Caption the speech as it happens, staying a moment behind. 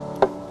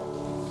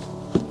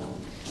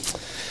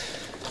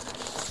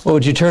Well,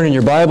 would you turn in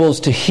your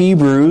Bibles to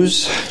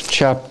Hebrews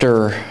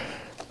chapter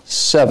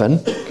 7,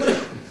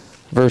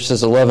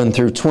 verses 11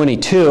 through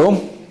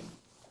 22,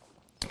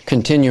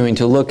 continuing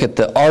to look at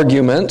the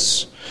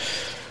arguments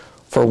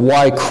for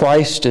why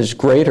Christ is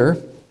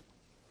greater.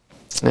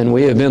 And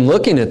we have been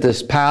looking at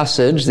this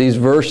passage, these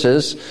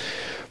verses,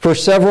 for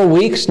several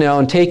weeks now,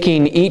 and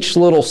taking each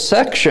little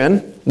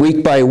section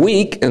week by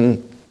week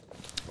and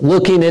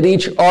looking at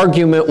each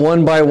argument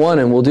one by one,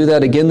 and we'll do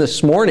that again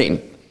this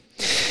morning.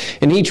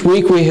 And each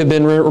week we have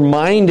been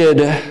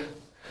reminded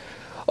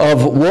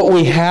of what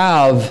we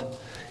have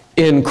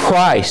in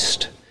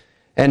Christ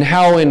and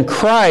how in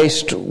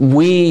Christ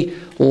we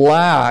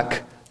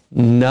lack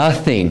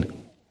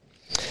nothing.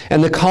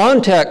 And the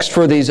context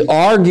for these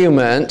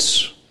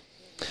arguments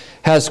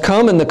has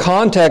come in the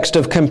context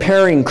of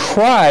comparing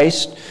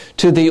Christ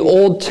to the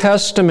Old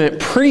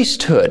Testament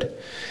priesthood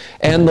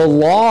and the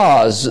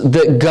laws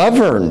that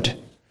governed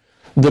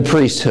the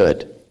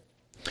priesthood.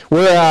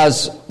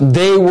 Whereas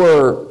they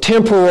were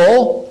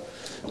temporal,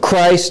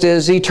 Christ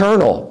is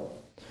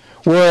eternal.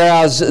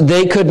 Whereas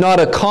they could not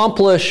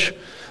accomplish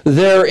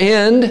their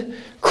end,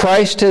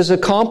 Christ has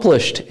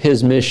accomplished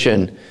His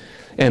mission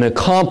and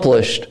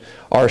accomplished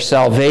our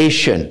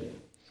salvation.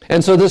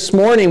 And so this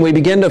morning we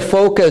begin to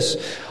focus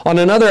on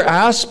another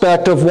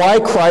aspect of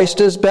why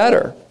Christ is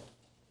better.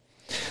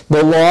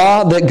 The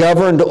law that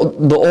governed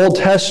the Old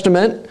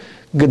Testament,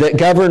 that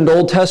governed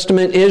Old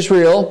Testament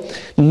Israel,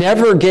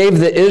 never gave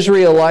the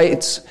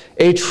Israelites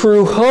a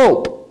true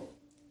hope.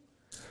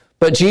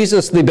 But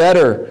Jesus, the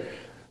better,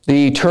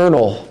 the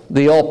eternal,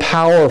 the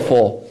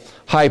all-powerful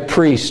high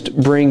priest,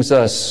 brings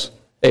us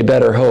a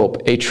better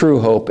hope, a true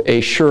hope,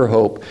 a sure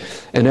hope,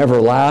 an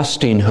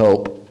everlasting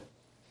hope.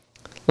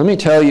 Let me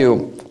tell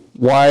you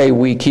why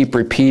we keep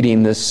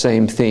repeating this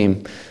same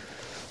theme.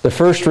 The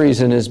first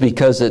reason is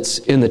because it's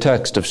in the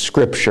text of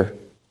Scripture.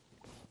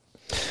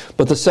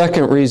 But the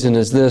second reason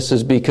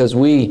is because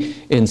we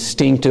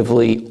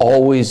instinctively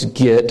always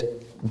get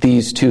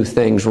these two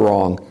things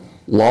wrong: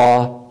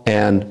 law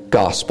and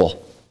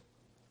gospel.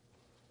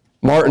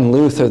 Martin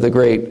Luther, the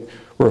great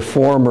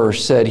reformer,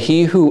 said,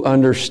 "He who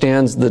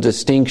understands the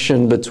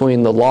distinction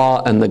between the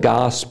law and the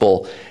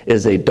gospel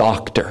is a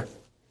doctor."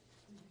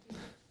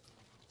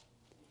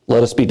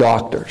 Let us be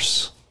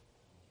doctors.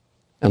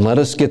 And let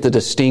us get the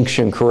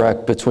distinction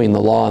correct between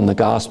the law and the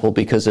gospel,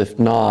 because if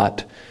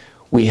not,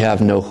 we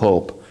have no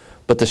hope.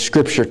 But the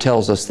Scripture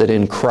tells us that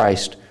in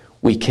Christ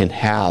we can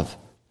have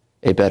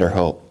a better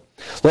hope.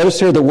 Let us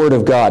hear the Word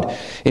of God.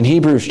 In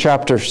Hebrews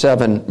chapter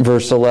 7,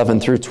 verse 11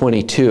 through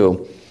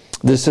 22,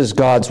 this is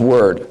God's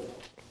Word.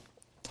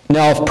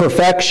 "Now if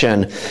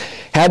perfection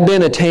had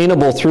been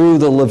attainable through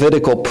the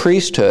Levitical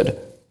priesthood,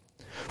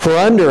 for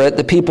under it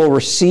the people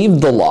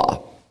received the law,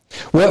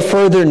 what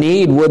further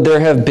need would there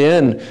have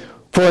been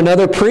for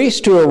another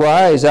priest to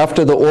arise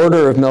after the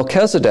order of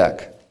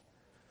Melchizedek,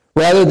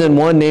 rather than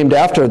one named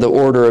after the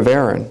order of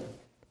Aaron?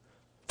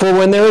 For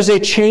when there is a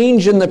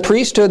change in the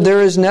priesthood,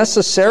 there is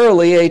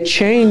necessarily a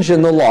change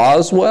in the law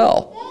as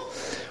well.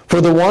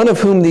 For the one of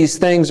whom these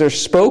things are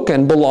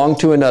spoken belonged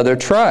to another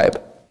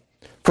tribe,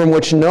 from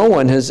which no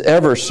one has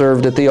ever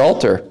served at the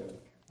altar.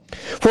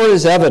 For it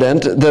is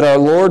evident that our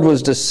Lord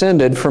was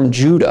descended from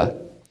Judah,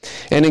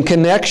 and in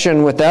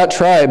connection with that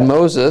tribe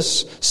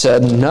Moses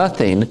said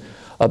nothing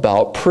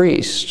about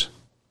priests.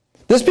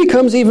 This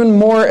becomes even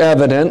more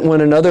evident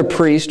when another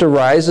priest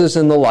arises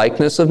in the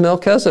likeness of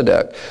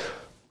Melchizedek,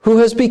 who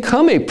has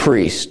become a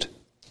priest,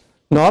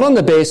 not on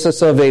the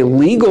basis of a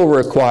legal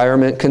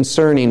requirement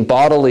concerning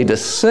bodily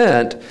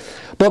descent,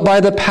 but by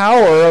the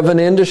power of an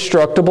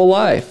indestructible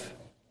life.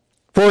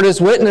 For it is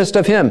witnessed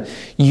of him,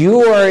 'You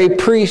are a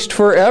priest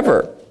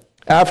forever,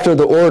 after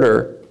the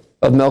order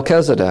of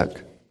Melchizedek.'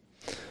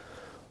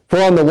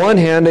 For on the one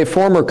hand, a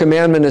former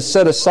commandment is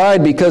set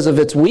aside because of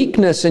its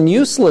weakness and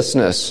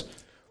uselessness.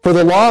 For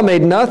the law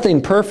made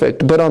nothing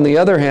perfect, but on the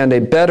other hand, a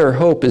better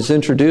hope is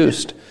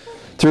introduced,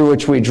 through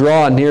which we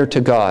draw near to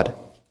God.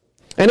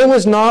 And it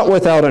was not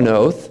without an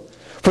oath,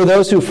 for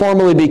those who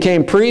formerly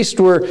became priests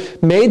were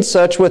made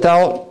such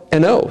without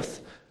an oath.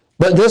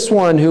 But this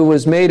one who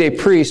was made a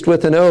priest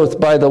with an oath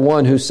by the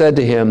one who said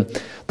to him,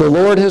 'The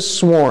Lord has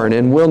sworn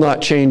and will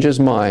not change his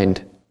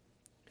mind.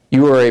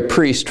 You are a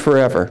priest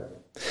forever.'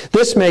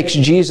 This makes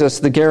Jesus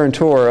the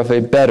guarantor of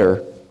a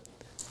better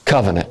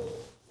covenant."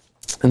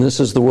 And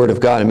this is the Word of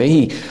God. And may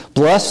He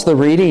bless the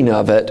reading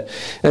of it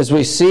as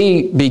we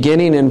see,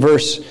 beginning in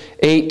verse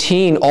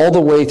 18 all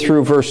the way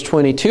through verse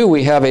 22,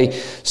 we have a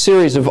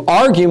series of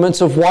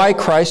arguments of why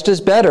Christ is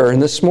better.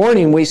 And this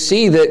morning we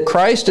see that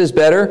Christ is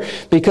better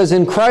because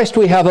in Christ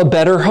we have a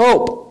better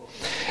hope.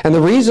 And the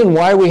reason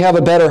why we have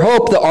a better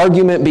hope, the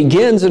argument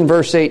begins in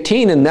verse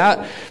 18, and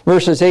that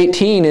verses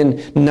 18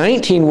 and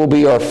 19 will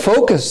be our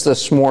focus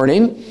this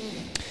morning.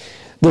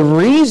 The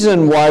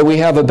reason why we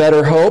have a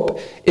better hope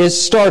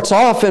starts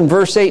off in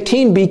verse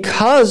 18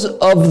 because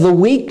of the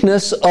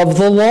weakness of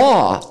the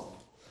law.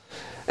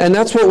 And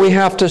that's what we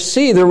have to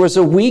see. There was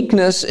a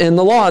weakness in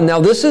the law. Now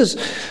this is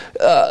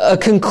a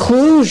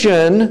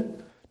conclusion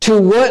to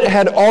what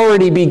had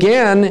already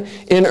began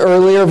in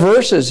earlier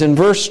verses. In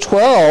verse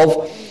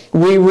 12,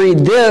 we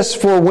read this,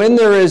 "For when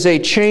there is a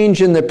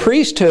change in the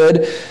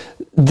priesthood,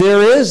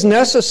 there is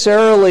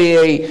necessarily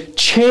a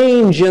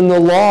change in the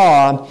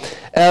law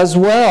as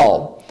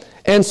well."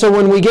 And so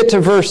when we get to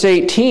verse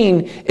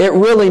 18, it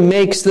really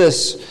makes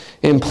this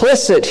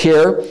implicit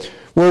here,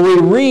 where we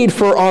read,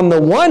 "For on the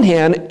one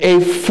hand, a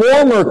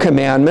former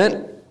commandment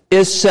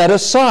is set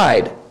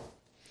aside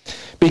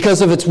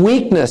because of its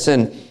weakness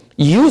and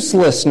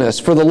uselessness,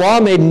 for the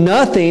law made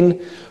nothing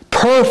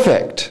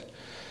perfect."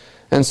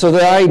 And so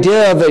the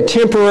idea of a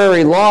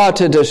temporary law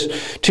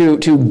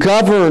to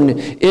govern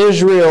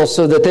Israel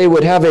so that they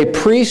would have a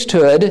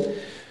priesthood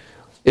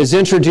is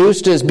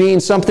introduced as being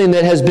something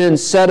that has been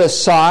set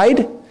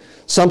aside,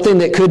 something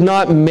that could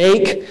not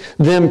make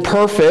them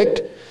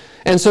perfect.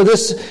 And so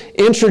this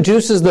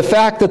introduces the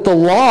fact that the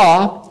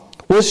law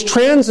was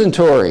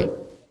transitory.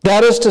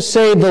 That is to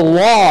say, the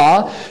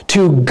law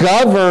to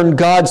govern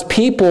God's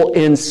people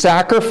in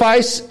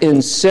sacrifice,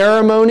 in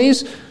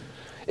ceremonies,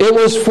 it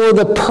was for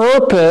a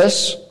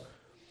purpose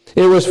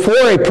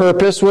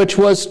which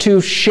was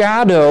to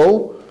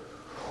shadow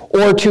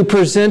or to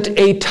present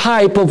a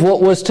type of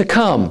what was to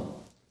come.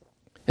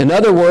 In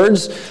other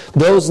words,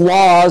 those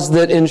laws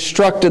that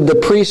instructed the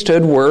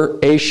priesthood were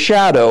a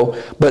shadow,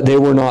 but they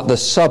were not the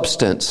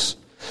substance.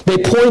 They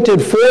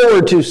pointed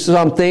forward to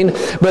something,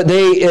 but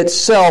they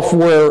itself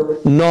were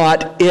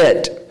not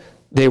it.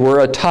 They were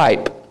a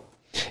type.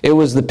 It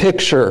was the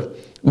picture,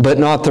 but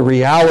not the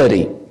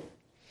reality.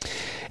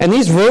 And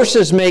these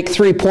verses make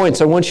 3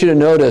 points. I want you to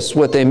notice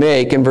what they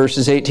make in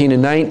verses 18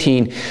 and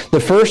 19. The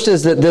first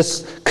is that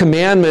this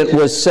commandment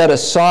was set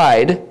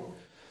aside.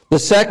 The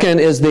second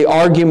is the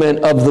argument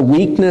of the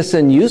weakness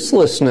and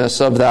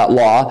uselessness of that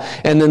law.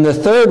 And then the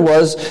third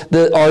was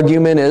the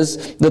argument is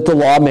that the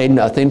law made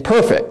nothing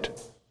perfect.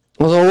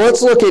 So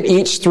let's look at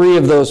each 3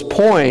 of those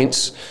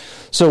points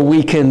so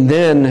we can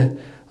then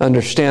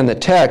understand the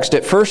text.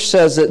 It first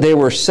says that they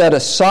were set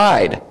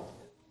aside.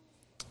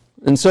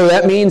 And so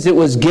that means it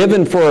was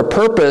given for a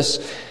purpose,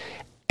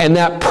 and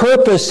that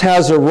purpose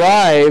has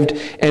arrived,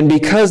 and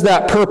because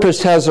that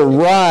purpose has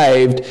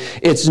arrived,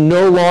 it's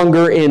no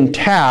longer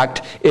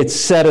intact, it's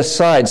set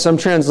aside. Some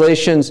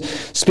translations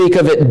speak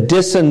of it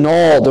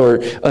disannulled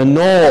or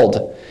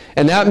annulled.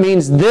 And that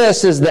means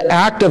this is the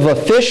act of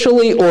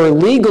officially or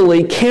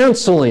legally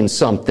canceling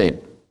something.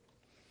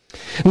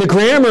 And the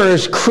grammar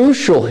is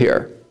crucial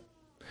here.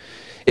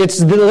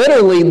 It's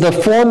literally the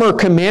former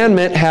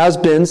commandment has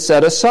been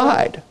set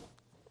aside.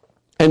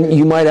 And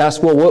you might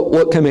ask, well,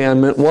 what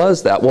commandment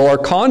was that? Well, our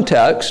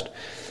context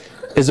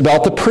is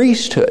about the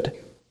priesthood.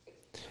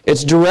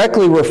 It's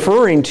directly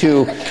referring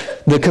to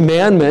the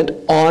commandment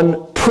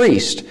on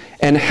priest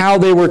and how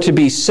they were to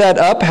be set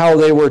up, how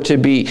they were to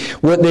be,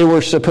 what they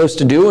were supposed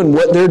to do, and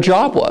what their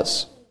job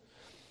was.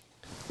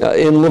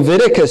 In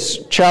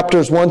Leviticus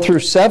chapters 1 through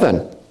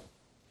 7,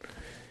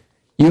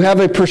 you have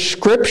a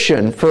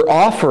prescription for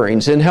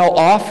offerings and how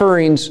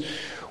offerings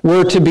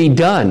were to be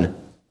done.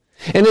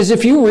 And as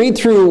if you read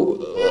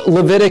through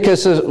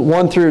Leviticus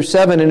 1 through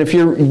 7, and if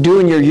you're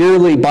doing your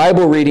yearly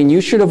Bible reading,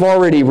 you should have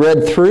already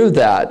read through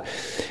that.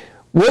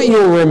 What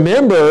you'll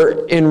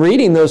remember in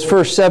reading those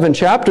first 7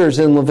 chapters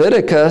in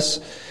Leviticus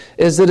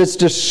is that it's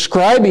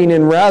describing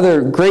in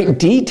rather great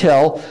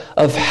detail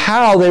of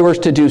how they were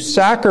to do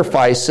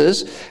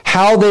sacrifices,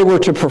 how they were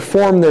to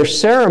perform their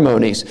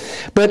ceremonies.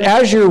 But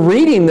as you're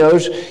reading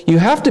those, you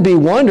have to be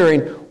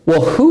wondering,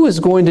 well, who is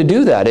going to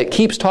do that? It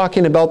keeps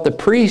talking about the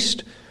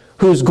priest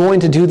who's going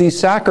to do these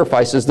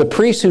sacrifices, the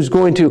priest who's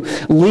going to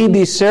lead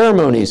these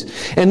ceremonies.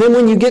 And then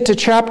when you get to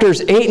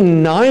chapters 8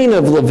 and 9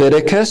 of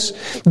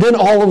Leviticus, then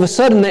all of a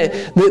sudden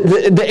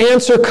the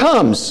answer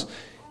comes.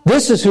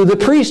 This is who the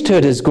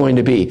priesthood is going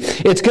to be.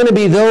 It's going to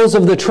be those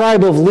of the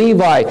tribe of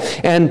Levi,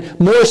 and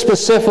more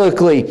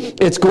specifically,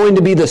 it's going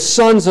to be the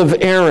sons of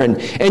Aaron.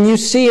 And you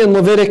see in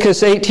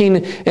Leviticus 8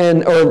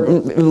 and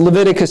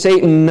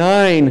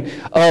 9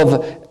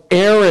 of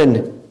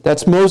Aaron,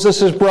 that's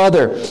Moses'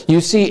 brother. You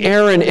see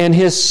Aaron and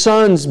his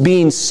sons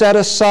being set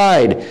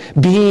aside,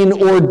 being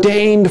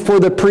ordained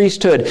for the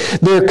priesthood.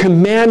 They're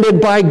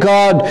commanded by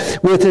God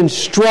with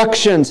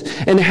instructions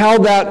and how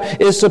that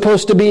is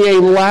supposed to be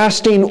a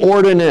lasting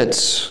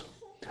ordinance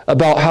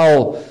about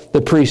how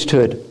the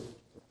priesthood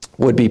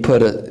would be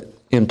put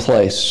in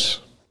place.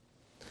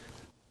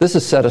 This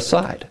is set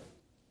aside.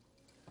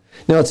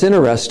 Now it's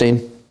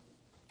interesting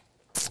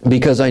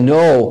because I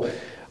know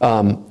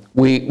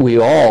we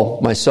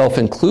all, myself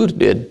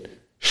included,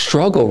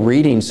 struggle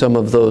reading some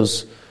of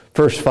those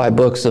first 5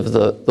 books of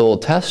the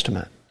Old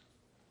Testament.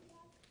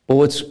 But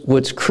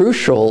what's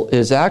crucial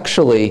is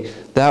actually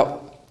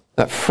that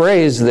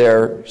phrase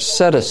there,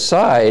 set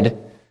aside,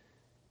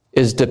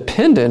 is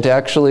dependent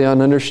actually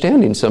on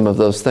understanding some of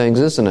those things,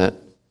 isn't it?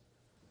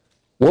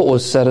 What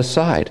was set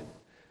aside?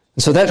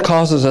 So that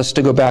causes us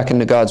to go back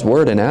into God's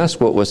Word and ask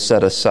what was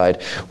set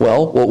aside.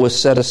 Well, what was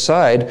set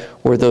aside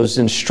were those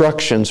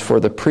instructions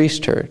for the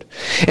priesthood.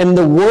 And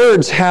the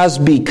words "has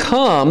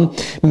become"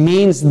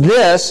 means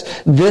this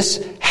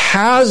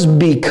has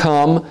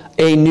become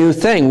a new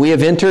thing. We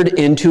have entered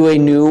into a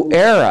new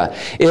era.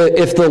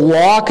 If the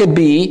law could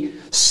be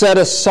set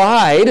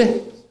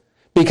aside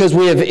because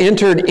we have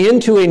entered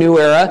into a new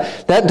era,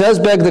 that does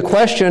beg the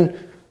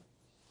question,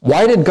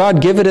 why did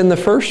God give it in the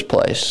first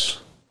place?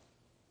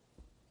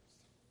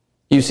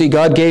 You see,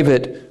 God gave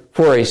it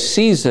for a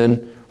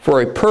season,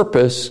 for a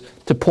purpose,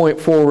 to point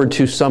forward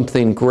to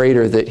something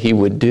greater that He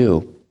would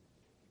do.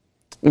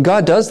 And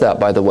God does that,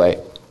 by the way.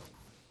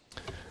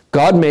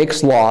 God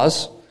makes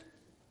laws,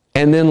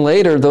 and then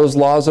later those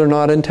laws are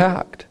not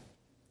intact.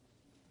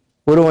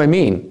 What do I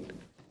mean?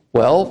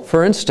 Well,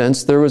 for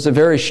instance, there was a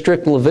very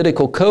strict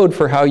Levitical code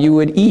for how you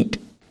would eat.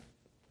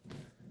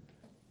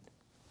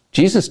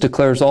 Jesus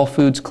declares all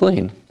foods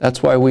clean.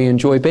 That's why we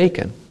enjoy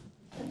bacon.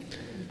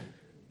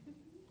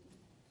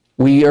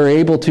 We are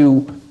able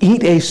to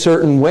eat a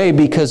certain way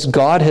because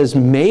God has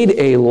made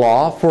a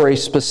law for a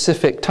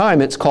specific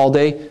time. It's called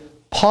a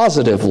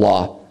positive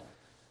law.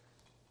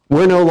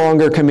 We're no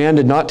longer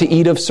commanded not to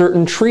eat of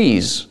certain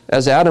trees,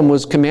 as Adam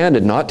was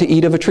commanded not to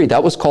eat of a tree.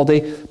 That was called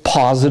a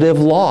positive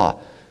law.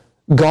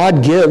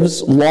 God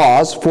gives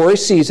laws for a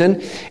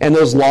season, and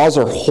those laws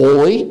are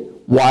holy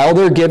while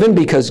they're given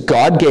because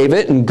God gave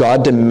it and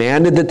God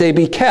demanded that they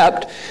be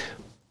kept.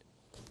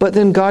 But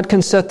then God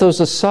can set those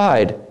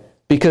aside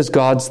because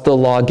God's the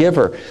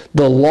lawgiver.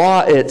 The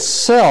law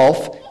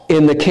itself,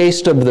 in the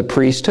case of the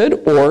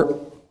priesthood,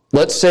 or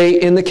let's say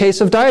in the case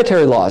of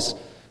dietary laws,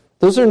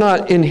 those are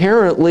not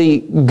inherently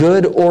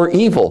good or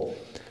evil.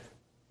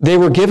 They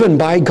were given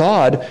by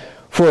God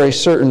for a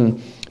certain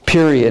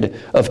period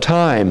of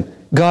time.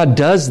 God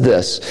does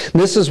this.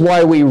 This is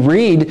why we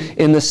read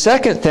in the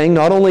second thing,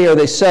 not only are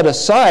they set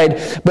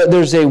aside, but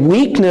there's a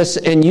weakness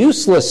and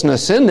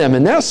uselessness in them.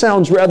 And that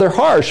sounds rather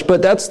harsh,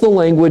 but that's the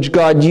language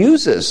God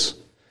uses.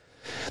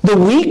 The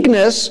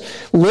weakness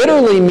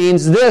literally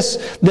means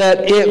this,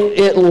 that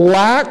it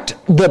lacked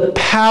the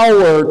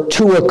power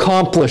to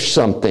accomplish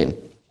something.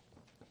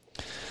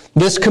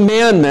 This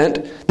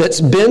commandment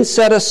that's been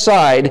set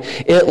aside,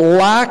 it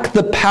lacked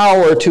the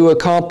power to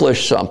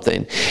accomplish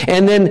something.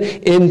 And then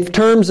in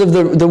terms of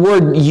the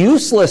word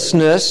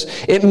uselessness,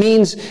 it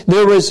means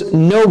there was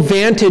no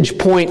vantage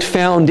point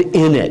found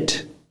in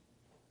it.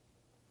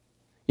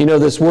 You know,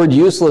 this word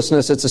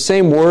uselessness, it's the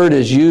same word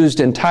as used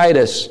in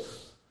Titus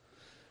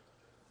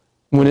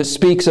when it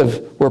speaks of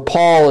where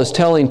Paul is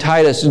telling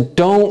Titus,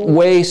 don't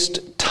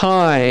waste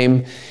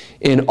time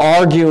in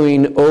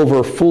arguing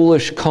over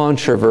foolish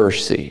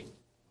controversy.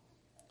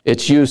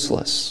 It's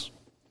useless.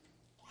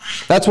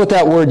 That's what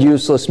that word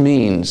useless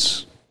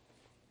means.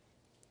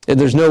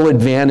 There's no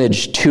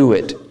advantage to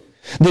it.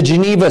 The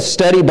Geneva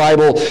Study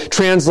Bible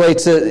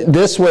translates it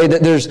this way,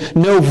 that there's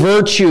no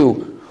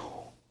virtue,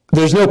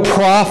 there's no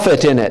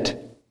profit in it.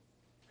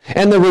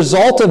 And the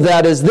result of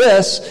that is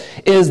this,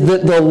 is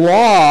that the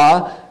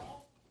law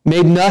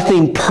made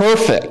nothing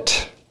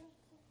perfect.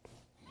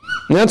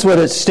 And that's what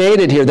it's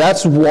stated here.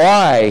 That's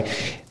why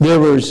there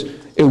was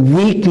a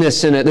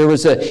weakness in it. There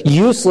was a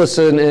uselessness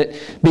in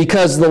it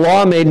because the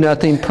law made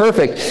nothing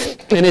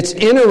perfect. And it's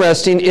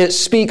interesting, it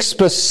speaks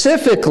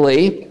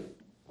specifically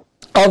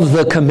of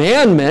the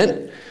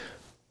commandment.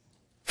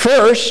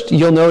 First,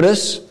 you'll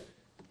notice,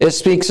 it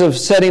speaks of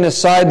setting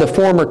aside the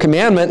former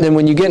commandment. Then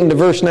when you get into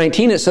verse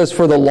 19, it says,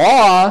 for the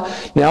law,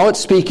 now it's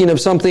speaking of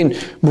something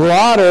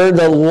broader.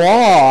 The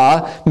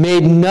law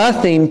made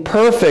nothing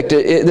perfect.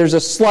 There's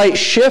a slight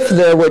shift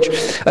there, which,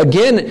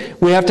 again,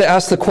 we have to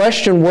ask the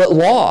question, what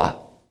law?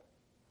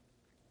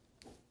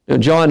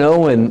 John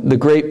Owen, the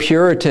great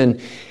Puritan,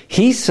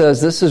 he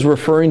says this is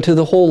referring to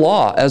the whole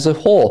law as a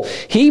whole.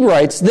 He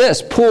writes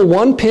this, pull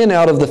one pin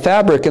out of the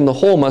fabric and the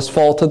whole must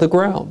fall to the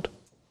ground.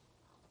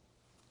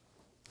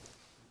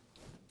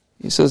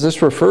 He says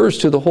this refers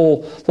to the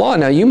whole law.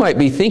 Now you might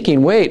be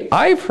thinking, wait,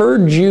 I've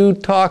heard you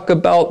talk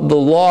about the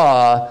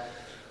law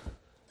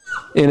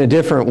in a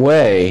different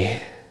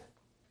way.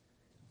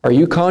 Are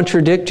you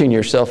contradicting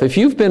yourself? If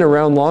you've been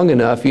around long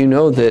enough, you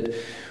know that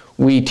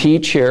we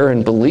teach here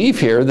and believe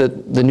here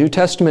that the New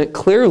Testament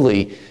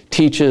clearly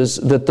teaches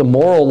that the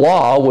moral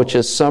law, which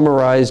is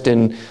summarized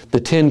in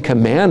the Ten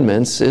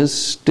Commandments, is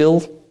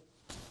still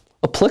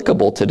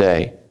applicable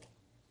today.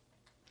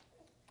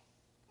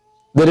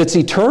 That it's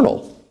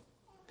eternal.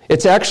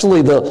 It's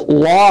actually the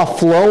law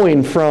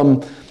flowing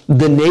from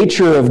the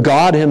nature of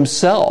God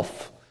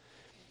Himself.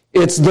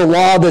 It's the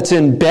law that's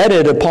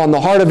embedded upon the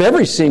heart of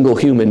every single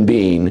human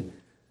being,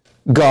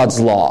 God's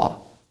law.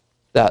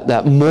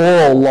 That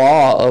moral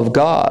law of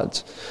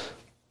God's.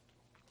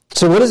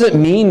 So what does it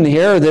mean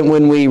here that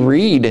when we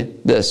read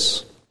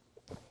this?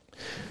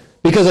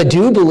 Because I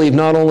do believe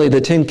not only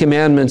the Ten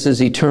Commandments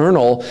is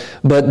eternal,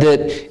 but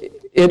that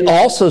it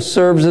also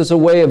serves as a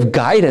way of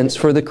guidance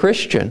for the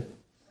Christian.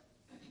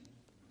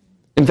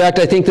 In fact,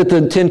 I think that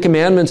the Ten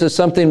Commandments is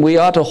something we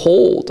ought to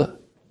hold.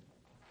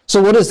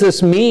 So what does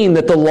this mean,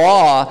 that the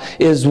law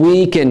is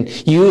weak and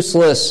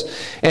useless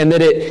and that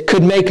it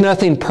could make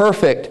nothing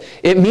perfect?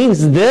 It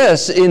means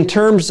this in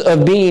terms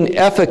of being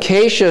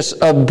efficacious,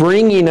 of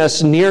bringing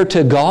us near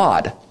to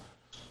God.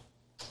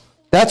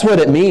 That's what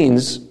it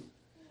means.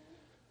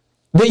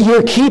 That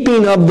your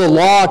keeping of the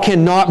law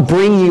cannot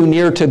bring you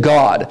near to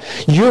God.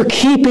 Your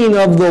keeping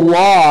of the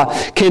law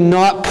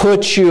cannot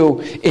put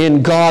you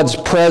in God's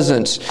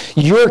presence.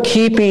 Your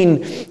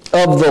keeping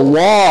of the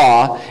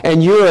law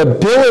and your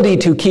ability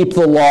to keep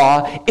the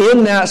law,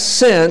 in that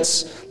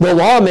sense, the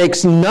law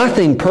makes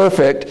nothing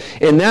perfect.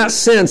 In that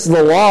sense,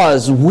 the law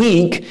is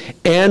weak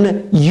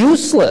and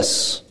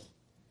useless.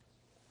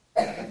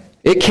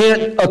 It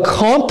can't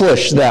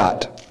accomplish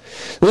that.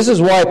 This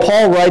is why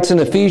Paul writes in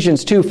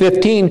Ephesians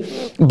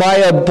 2:15, by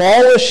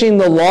abolishing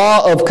the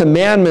law of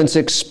commandments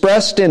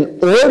expressed in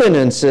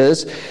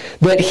ordinances,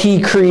 that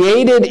he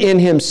created in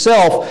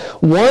himself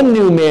one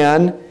new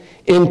man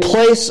in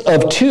place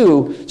of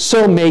two,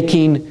 so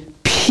making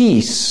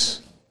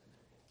peace,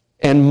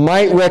 and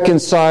might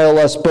reconcile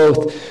us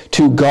both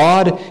to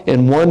God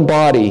in one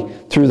body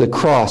through the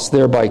cross,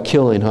 thereby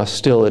killing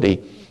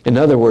hostility. In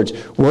other words,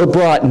 we're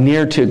brought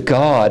near to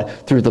God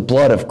through the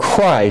blood of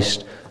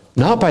Christ,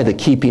 not by the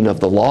keeping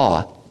of the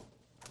law,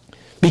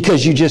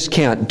 because you just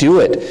can't do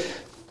it.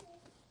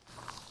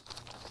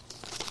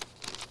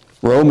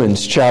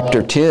 Romans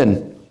chapter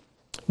 10,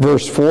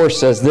 verse 4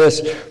 says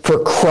this, for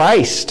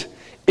Christ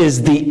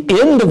is the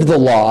end of the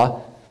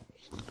law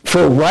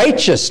for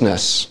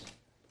righteousness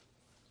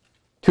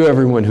to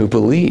everyone who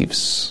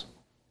believes.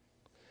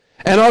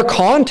 And our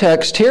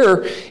context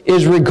here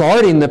is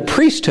regarding the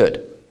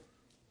priesthood.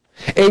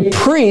 A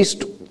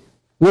priest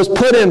was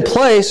put in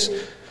place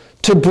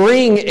to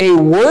bring a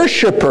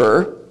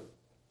worshiper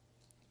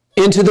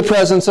into the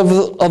presence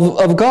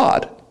of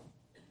God.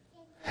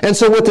 And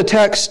so what the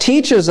text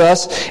teaches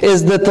us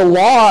is that the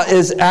law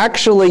is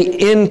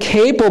actually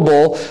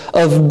incapable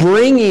of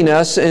bringing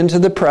us into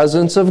the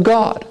presence of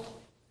God.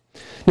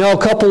 Now,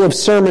 a couple of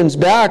sermons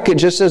back,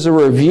 just as a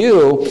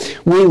review,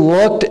 we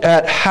looked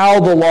at how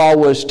the law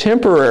was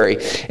temporary.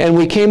 And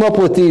we came up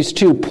with these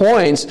 2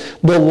 points.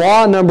 The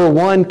law, number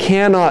 1,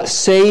 cannot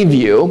save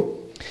you.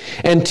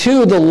 And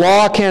 2, the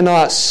law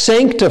cannot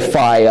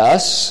sanctify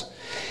us.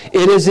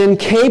 It is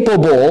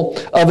incapable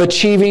of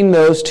achieving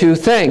those 2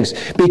 things.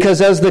 Because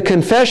as the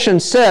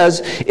confession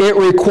says, it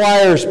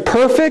requires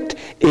perfect,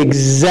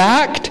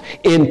 exact,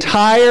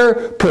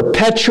 entire,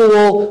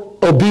 perpetual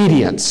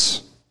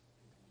obedience.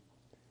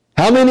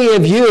 How many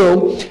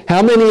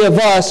of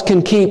us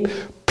can keep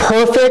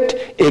perfect,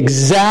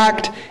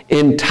 exact,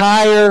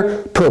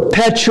 entire,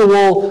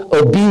 perpetual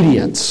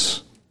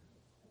obedience?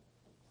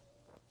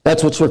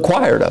 That's what's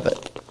required of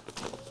it.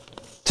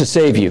 To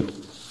save you,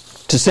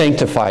 to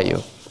sanctify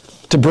you,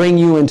 to bring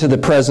you into the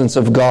presence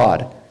of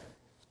God.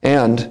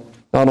 And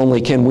not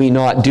only can we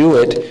not do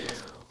it,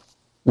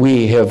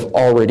 we have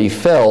already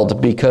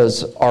failed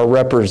because our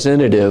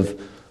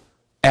representative,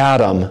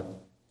 Adam,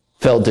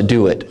 failed to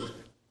do it.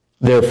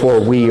 Therefore,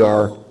 we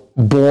are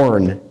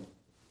born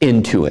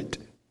into it.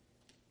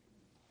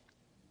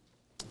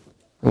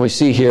 And we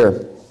see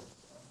here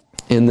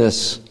in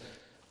this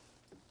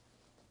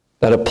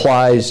that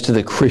applies to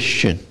the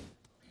Christian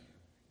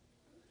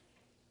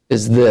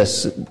is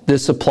this.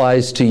 This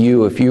applies to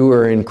you if you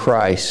are in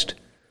Christ.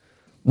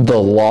 The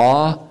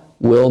law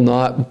will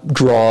not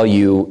draw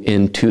you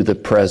into the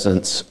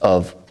presence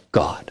of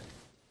God.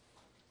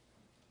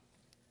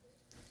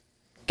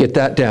 Get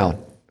that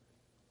down.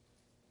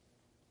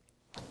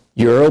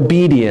 Your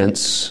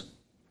obedience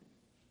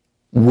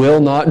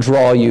will not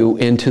draw you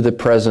into the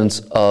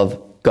presence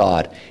of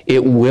God.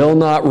 It will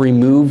not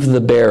remove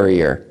the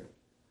barrier.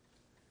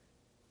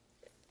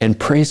 And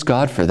praise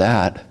God for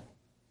that.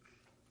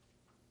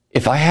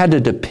 If I had to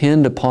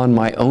depend upon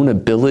my own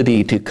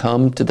ability to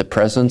come to the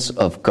presence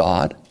of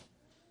God,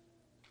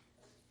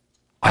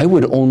 I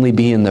would only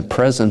be in the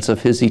presence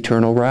of His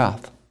eternal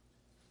wrath,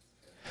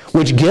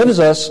 which gives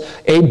us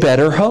a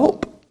better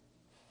hope.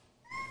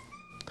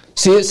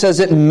 See, it says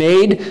it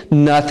made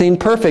nothing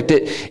perfect.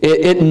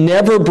 It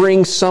never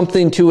brings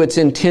something to its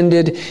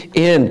intended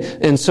end.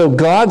 And so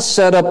God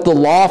set up the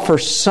law for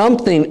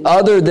something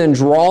other than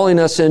drawing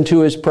us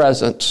into His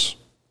presence.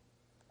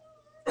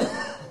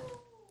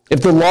 If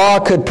the law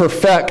could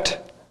perfect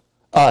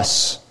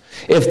us,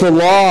 if the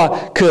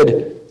law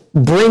could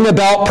bring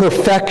about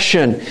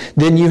perfection,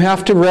 then you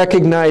have to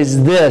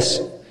recognize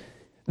this,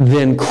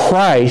 then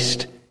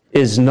Christ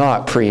is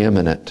not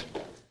preeminent.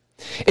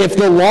 If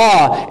the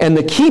law and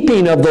the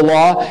keeping of the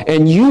law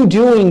and you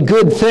doing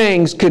good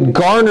things could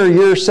garner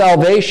your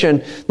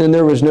salvation, then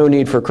there was no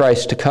need for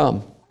Christ to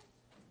come.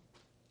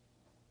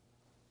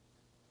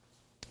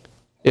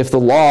 If the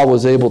law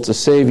was able to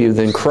save you,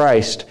 then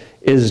Christ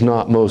is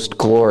not most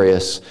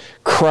glorious.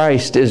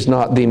 Christ is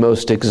not the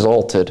most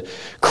exalted.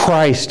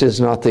 Christ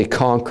is not the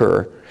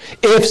conqueror.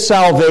 If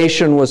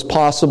salvation was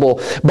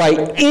possible by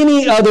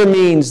any other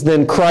means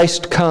than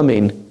Christ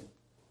coming,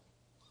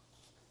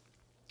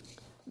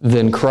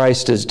 then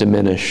Christ is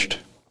diminished.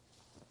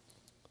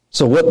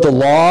 So what the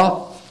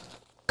law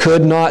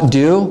could not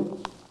do,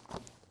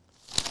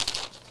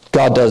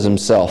 God does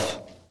himself.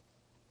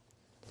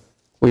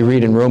 We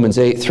read in Romans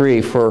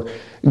 8:3, "For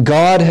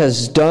God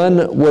has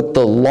done what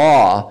the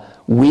law,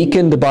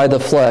 weakened by the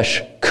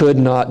flesh, could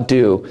not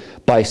do,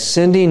 by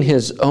sending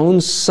his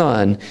own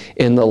Son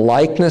in the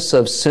likeness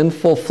of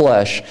sinful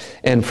flesh,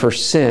 and for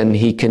sin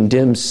he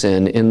condemned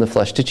sin in the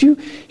flesh." Did you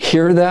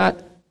hear that?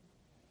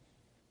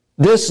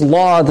 This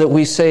law that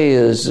we say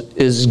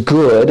is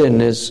good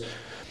and is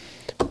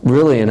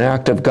really an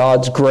act of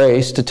God's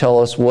grace to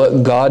tell us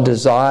what God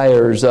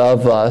desires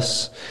of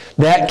us,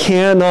 that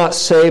cannot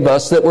save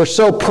us, that we're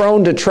so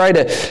prone to try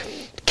to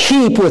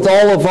keep with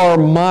all of our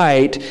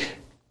might,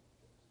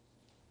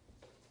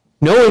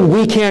 knowing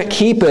we can't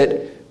keep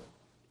it.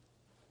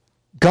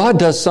 God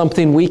does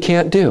something we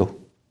can't do.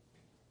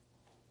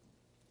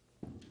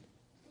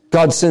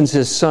 God sends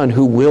his Son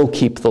who will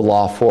keep the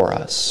law for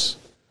us,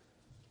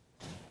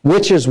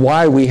 which is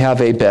why we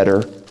have a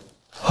better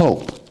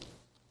hope.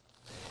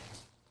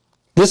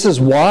 This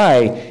is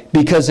why,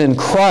 because in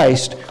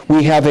Christ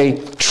we have a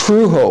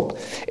true hope,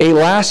 a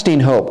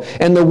lasting hope.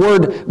 And the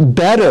word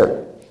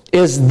better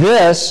is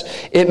this: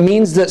 it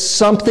means that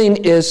something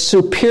is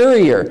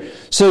superior.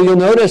 So you'll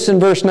notice in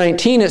verse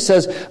 19 it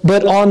says,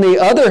 "But on the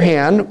other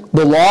hand,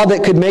 the law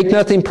that could make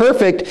nothing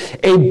perfect,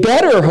 a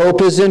better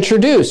hope is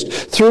introduced,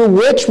 through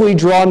which we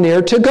draw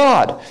near to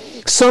God."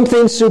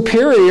 Something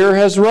superior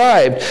has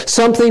arrived.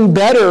 Something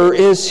better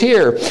is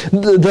here.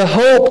 The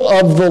hope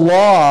of the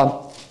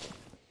law,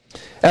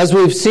 as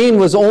we've seen,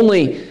 was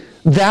only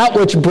that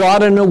which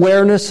brought an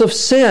awareness of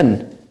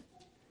sin.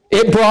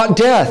 It brought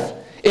death.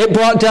 It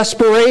brought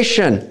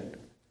desperation.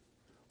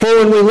 For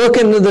when we look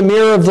into the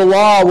mirror of the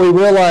law, we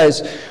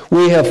realize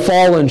we have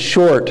fallen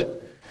short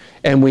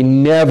and we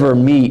never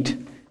meet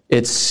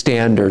its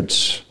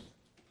standards.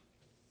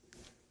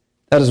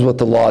 That is what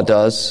the law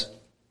does,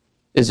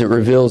 is it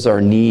reveals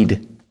our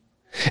need.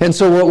 And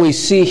so what we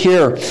see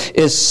here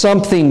is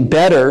something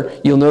better,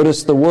 you'll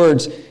notice the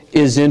words,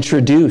 is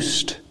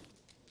introduced.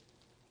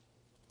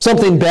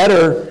 Something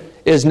better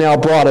is now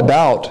brought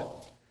about.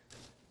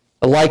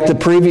 Like the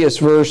previous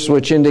verse,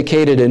 which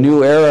indicated a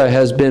new era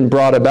has been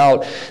brought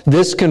about,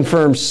 this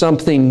confirms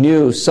something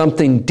new,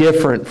 something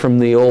different from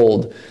the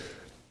old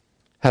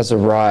has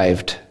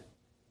arrived.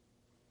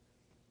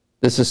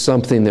 This is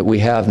something that we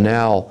have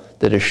now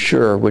that is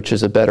sure, which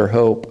is a better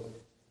hope.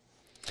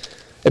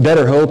 A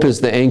better hope is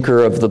the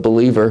anchor of the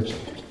believer.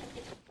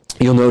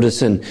 You'll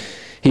notice in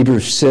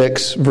Hebrews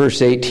 6,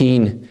 verse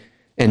 18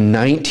 and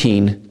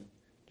 19,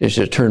 you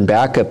should turn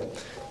back a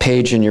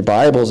page in your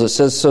Bibles. It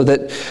says, "So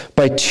that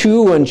by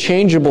two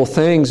unchangeable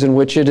things in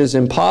which it is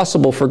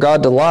impossible for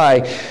God to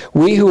lie,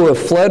 we who have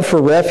fled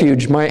for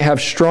refuge might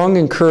have strong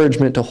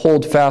encouragement to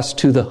hold fast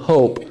to the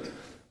hope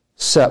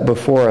set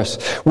before us."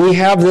 We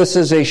have this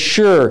as a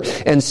sure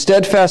and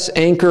steadfast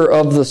anchor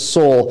of the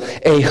soul,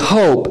 a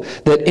hope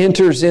that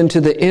enters into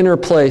the inner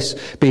place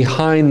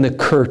behind the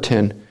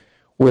curtain,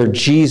 where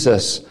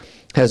Jesus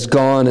has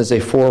gone as a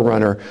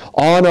forerunner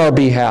on our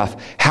behalf,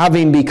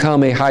 having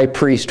become a high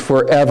priest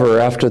forever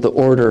after the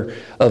order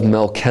of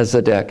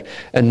Melchizedek.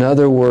 In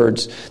other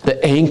words,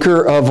 the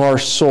anchor of our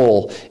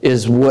soul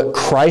is what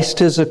Christ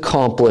has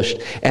accomplished,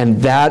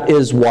 and that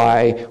is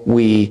why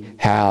we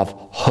have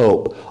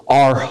hope.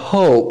 Our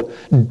hope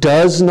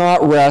does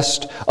not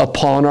rest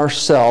upon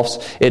ourselves.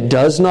 It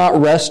does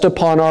not rest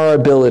upon our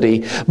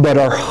ability, but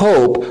our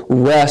hope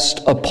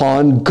rests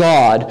upon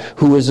God,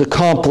 who has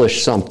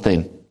accomplished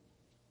something.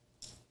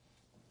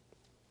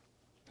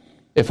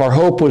 If our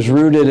hope was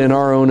rooted in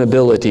our own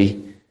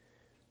ability,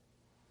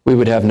 we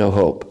would have no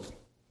hope.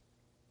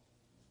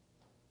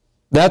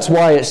 That's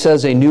why it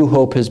says a new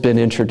hope has been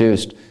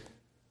introduced.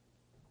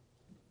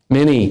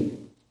 Many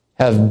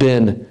have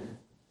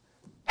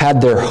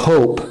had their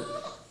hope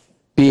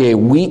be a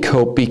weak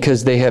hope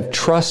because they have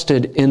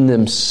trusted in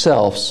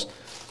themselves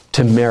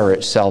to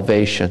merit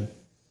salvation.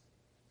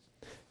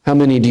 How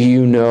many do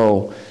you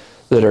know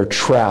that are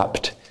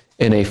trapped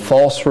in a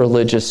false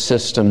religious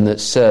system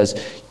that says,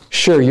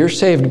 sure, you're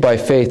saved by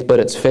faith, but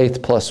it's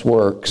faith plus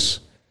works?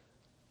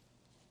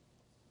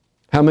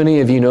 How many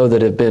of you know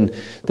that have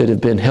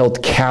been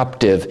held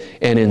captive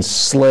and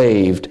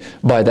enslaved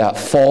by that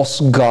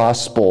false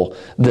gospel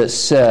that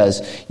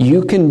says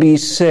you can be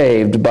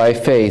saved by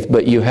faith,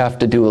 but you have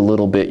to do a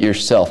little bit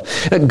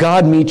yourself?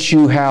 God meets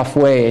you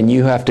halfway and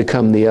you have to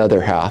come the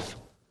other half.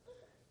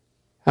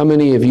 How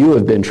many of you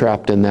have been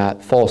trapped in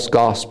that false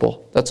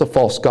gospel? That's a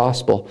false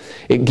gospel.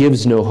 It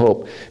gives no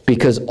hope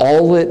because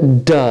all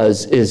it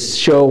does is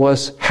show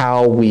us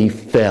how we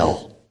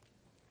fell.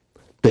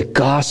 The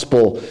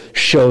gospel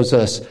shows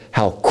us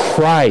how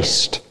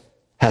Christ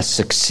has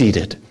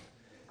succeeded,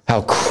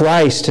 how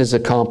Christ has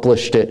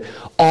accomplished it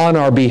on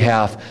our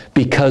behalf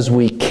because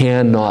we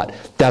cannot.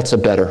 That's a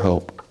better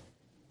hope.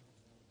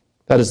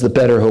 That is the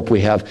better hope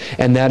we have,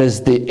 and that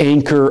is the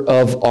anchor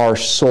of our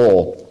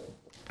soul,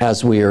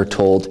 as we are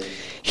told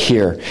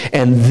here.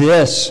 And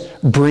this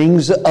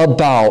brings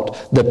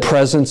about the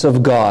presence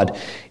of God.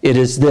 It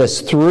is this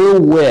through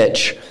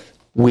which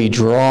we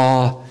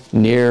draw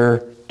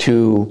near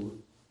to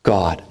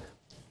God.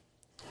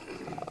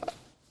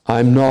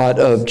 I'm not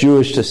of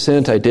Jewish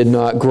descent. I did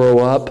not grow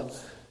up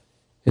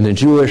in a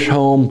Jewish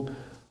home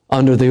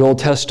under the Old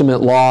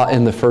Testament law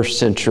in the first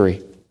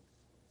century.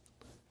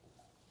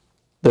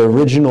 The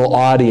original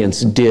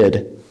audience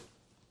did.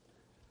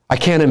 I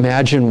can't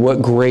imagine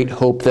what great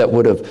hope that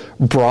would have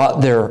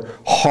brought their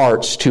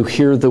hearts to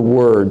hear the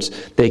words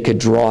they could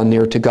draw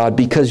near to God.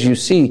 Because you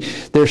see,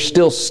 they're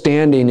still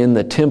standing in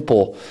the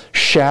temple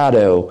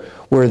shadow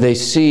where they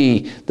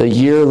see the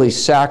yearly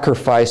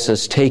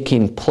sacrifices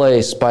taking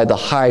place by the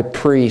high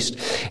priest.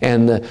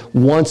 And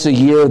once a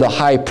year, the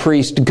high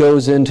priest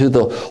goes into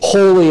the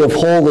Holy of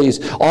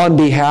Holies on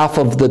behalf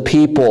of the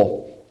people.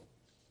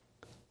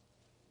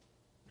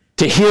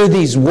 To hear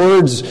these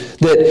words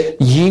that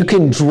you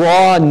can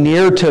draw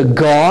near to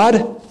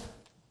God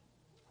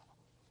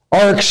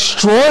are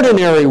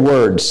extraordinary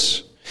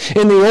words.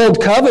 In the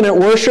Old Covenant,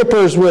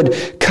 worshipers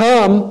would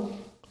come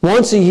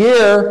once a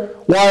year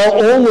while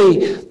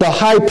only the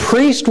high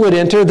priest would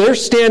enter. They're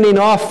standing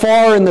off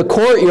far in the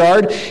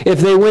courtyard. If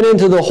they went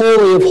into the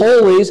Holy of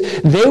Holies,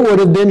 they would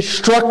have been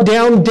struck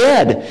down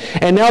dead.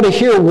 And now to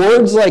hear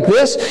words like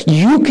this,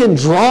 you can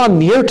draw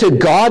near to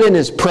God in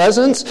His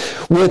presence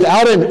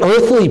without an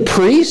earthly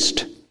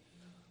priest?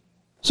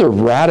 Those are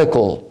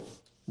radical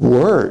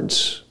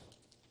words.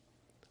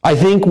 I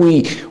think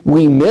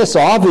we miss,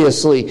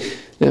 obviously,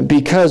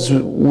 because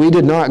we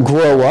did not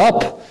grow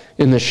up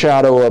in the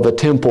shadow of a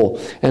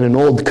temple and an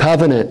old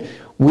covenant,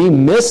 we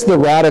miss the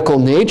radical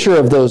nature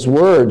of those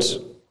words.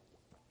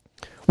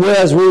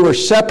 Whereas we were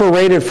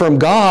separated from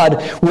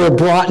God, we're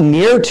brought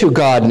near to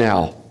God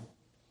now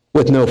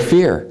with no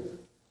fear.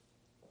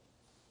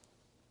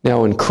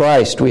 Now in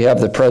Christ, we have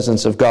the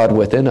presence of God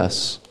within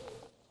us.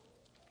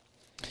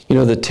 You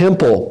know, the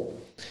temple,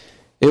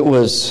 it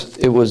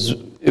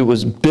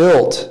was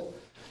built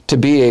to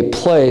be a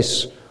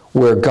place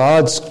where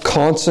God's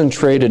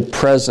concentrated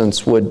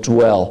presence would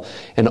dwell,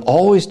 and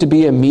always to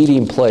be a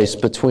meeting place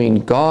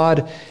between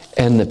God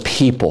and the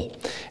people.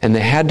 And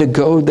they had to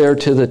go there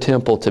to the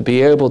temple to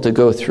be able to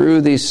go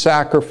through these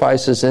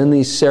sacrifices and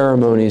these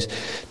ceremonies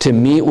to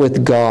meet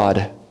with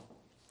God.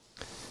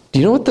 Do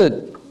you know what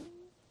the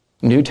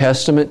New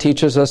Testament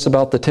teaches us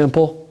about the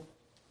temple?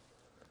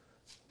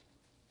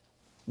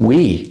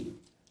 We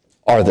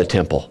are the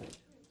temple.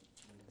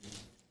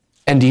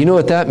 And do you know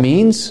what that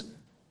means?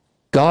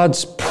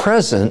 God's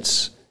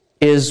presence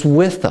is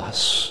with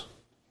us.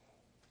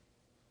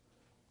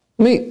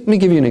 Let me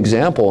give you an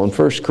example in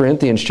 1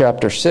 Corinthians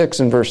chapter 6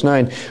 and verse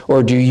 9.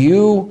 Or do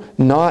you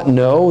not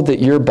know that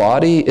your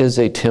body is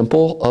a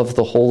temple of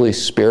the Holy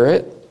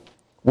Spirit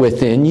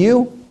within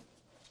you?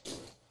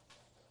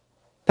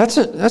 That's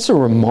a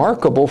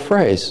remarkable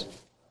phrase.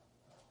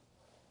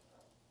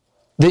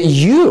 That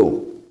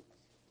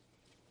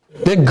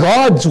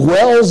God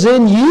dwells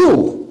in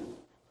you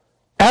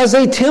as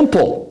a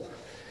temple.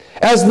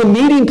 As the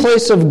meeting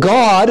place of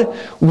God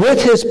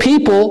with His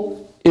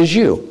people is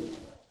you.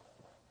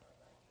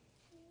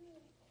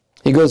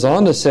 He goes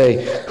on to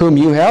say, whom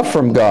you have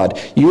from God.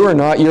 You are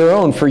not your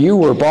own, for you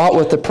were bought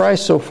with a price,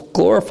 so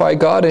glorify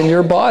God in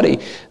your body.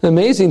 The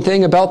amazing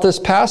thing about this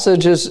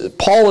passage is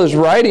Paul is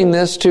writing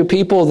this to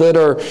people that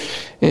are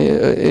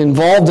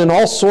involved in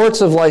all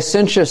sorts of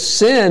licentious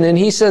sin, and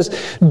he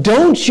says,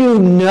 don't you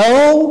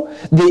know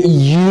that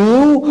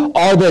you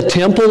are the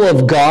temple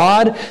of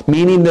God,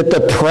 meaning that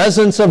the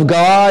presence of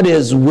God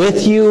is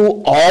with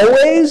you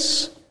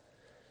always?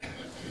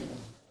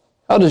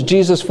 How does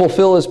Jesus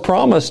fulfill His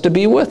promise to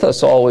be with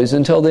us always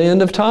until the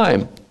end of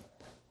time?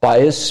 By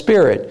His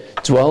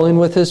Spirit, dwelling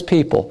with His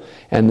people.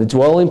 And the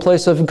dwelling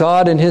place of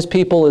God and His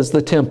people is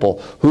the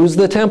temple. Who's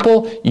the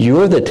temple?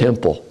 You're the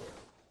temple.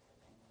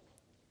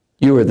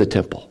 You are the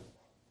temple.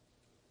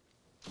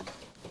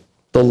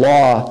 The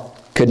law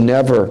could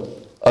never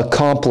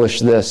accomplish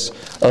this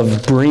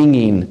of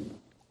bringing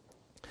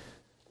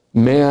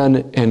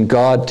man and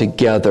God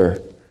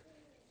together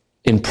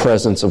in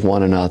presence of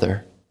one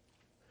another.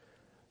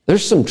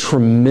 There's some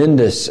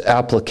tremendous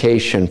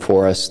application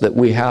for us that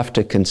we have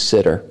to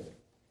consider.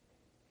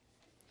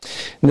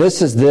 And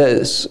this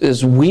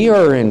is we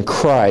are in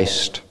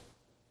Christ.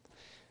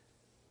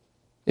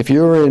 If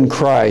you're in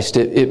Christ,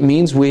 it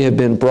means we have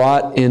been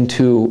brought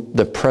into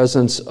the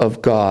presence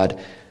of God,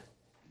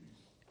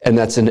 and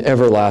that's an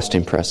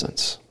everlasting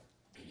presence.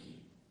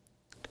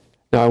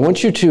 Now, I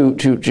want you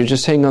to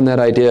just hang on that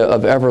idea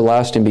of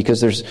everlasting,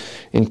 because there's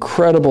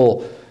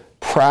incredible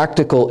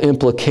practical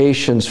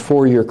implications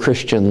for your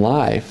Christian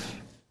life.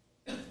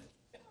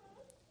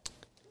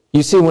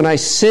 You see, when I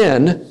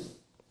sin,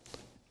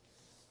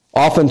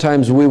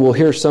 oftentimes we will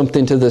hear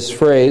something to this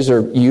phrase,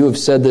 or you have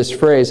said this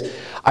phrase,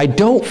 I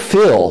don't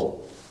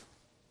feel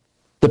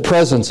the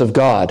presence of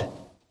God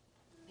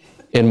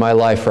in my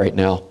life right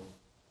now.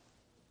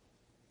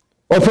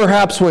 Or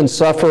perhaps when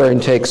suffering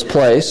takes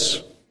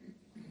place,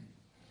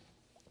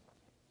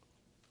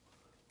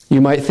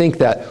 you might think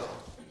that.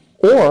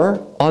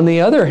 Or, on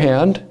the other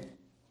hand,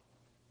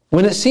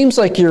 when it seems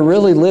like you're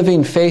really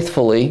living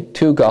faithfully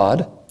to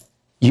God,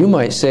 you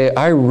might say,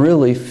 I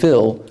really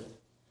feel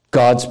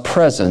God's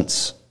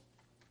presence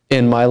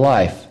in my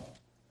life.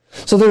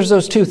 So there's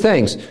those two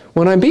things.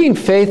 When I'm being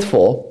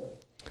faithful,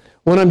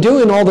 when I'm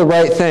doing all the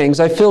right things,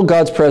 I feel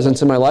God's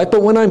presence in my life.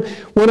 But when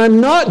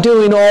I'm not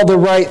doing all the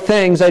right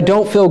things, I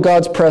don't feel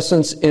God's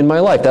presence in my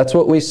life. That's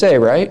what we say,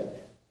 right?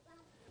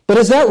 But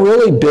is that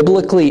really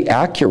biblically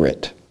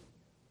accurate?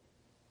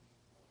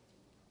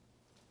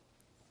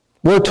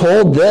 We're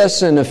told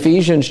this in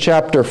Ephesians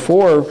chapter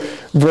 4,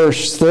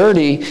 verse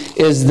 30,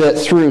 is that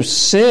through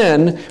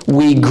sin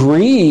we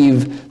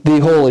grieve the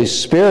Holy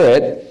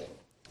Spirit.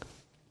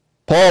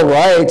 Paul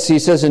writes, he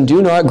says, and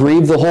do not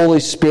grieve the Holy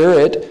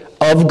Spirit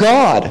of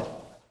God.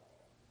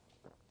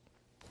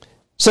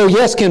 So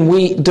yes,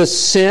 does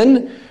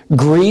sin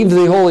grieve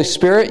the Holy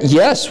Spirit?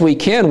 Yes, we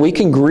can. We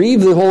can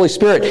grieve the Holy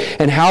Spirit.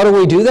 And how do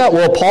we do that?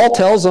 Well, Paul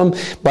tells them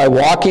by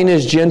walking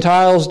as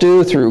Gentiles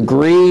do, through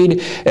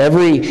greed,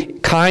 every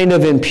kind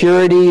of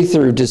impurity,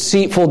 through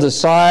deceitful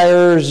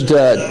desires,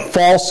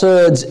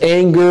 falsehoods,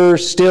 anger,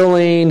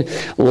 stealing,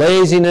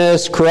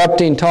 laziness,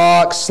 corrupting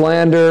talk,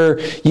 slander.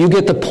 You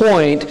get the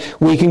point.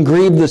 We can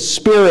grieve the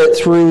Spirit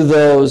through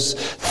those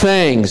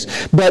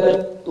things.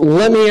 But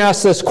let me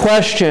ask this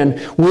question.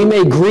 We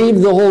may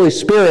grieve the Holy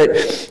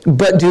Spirit,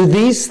 but do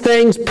these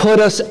things put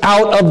us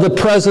out of the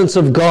presence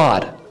of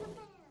God?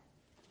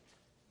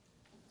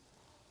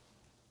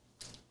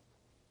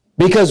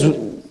 Because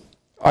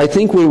I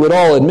think we would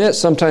all admit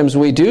sometimes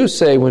we do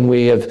say when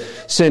we have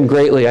sinned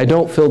greatly, I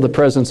don't feel the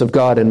presence of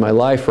God in my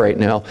life right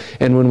now.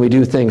 And when we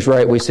do things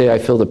right, we say, I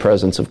feel the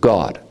presence of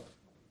God.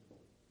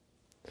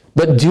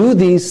 But do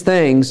these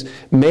things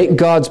make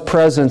God's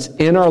presence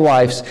in our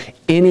lives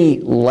any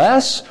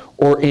less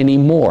or any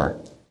more?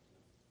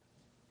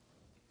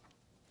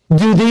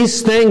 Do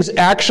these things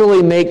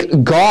actually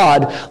make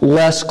God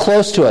less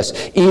close to us?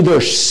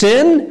 Either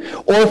sin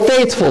or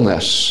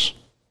faithfulness.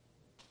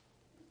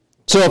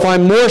 So if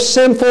I'm more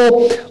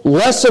sinful,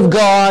 less of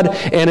God,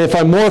 and if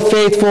I'm more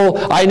faithful,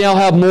 I now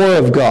have more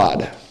of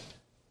God.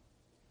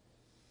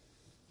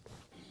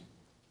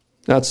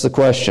 That's the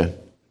question.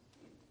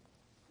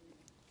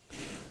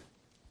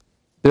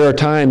 There are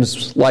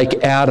times like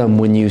Adam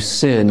when you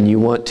sin, you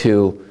want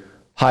to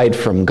hide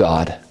from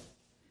God.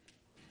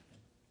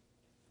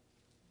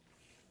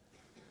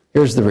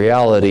 Here's the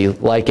reality.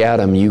 Like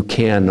Adam, you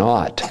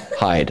cannot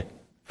hide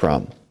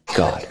from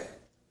God.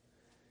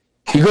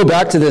 You go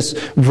back to this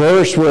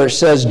verse where it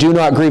says, do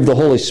not grieve the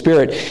Holy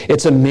Spirit.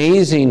 It's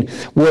amazing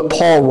what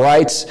Paul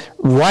writes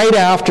right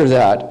after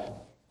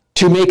that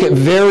to make it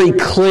very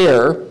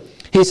clear.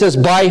 He says,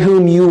 by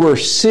whom you were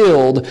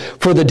sealed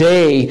for the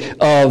day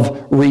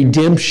of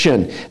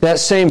redemption. That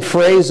same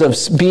phrase of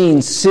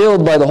being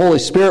sealed by the Holy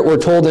Spirit, we're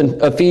told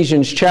in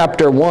Ephesians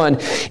chapter 1.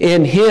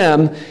 In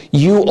Him,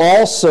 you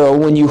also,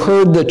 when you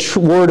heard the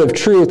word of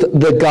truth,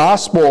 the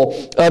gospel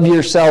of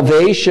your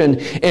salvation,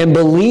 and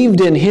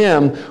believed in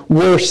Him,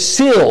 were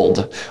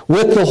sealed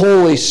with the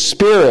Holy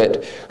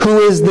Spirit, who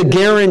is the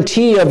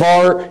guarantee of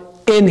our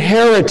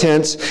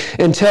inheritance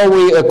until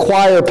we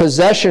acquire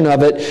possession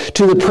of it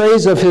to the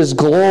praise of His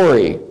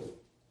glory.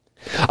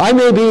 I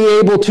may be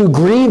able to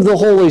grieve the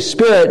Holy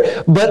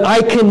Spirit, but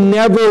I can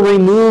never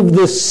remove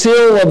the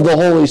seal of the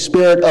Holy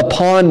Spirit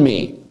upon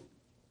me.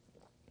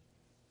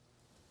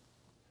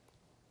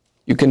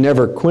 You can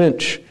never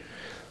quench.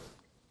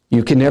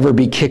 You can never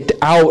be kicked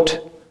out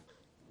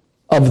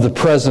of the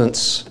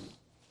presence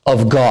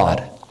of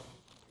God.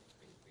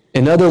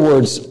 In other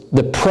words,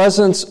 the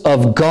presence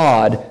of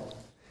God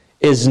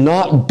is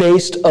not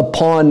based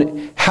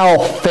upon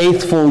how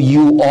faithful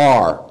you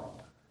are,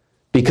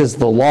 because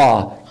the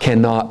law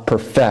cannot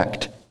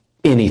perfect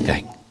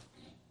anything.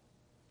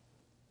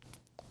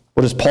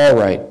 What does Paul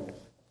write?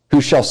 Who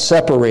shall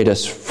separate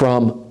us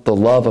from the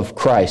love of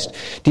Christ?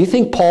 Do you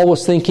think Paul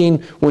was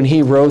thinking when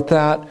he wrote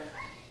that,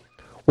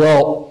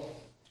 well,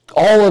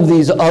 all of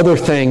these other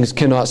things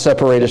cannot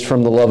separate us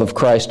from the love of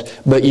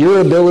Christ, but your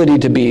ability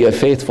to be a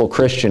faithful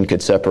Christian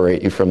could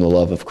separate you from the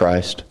love of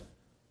Christ?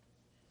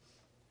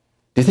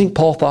 Do you think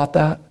Paul thought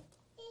that?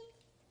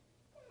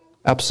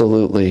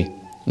 Absolutely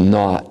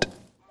not.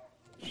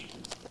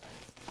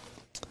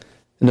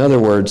 In other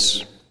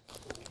words,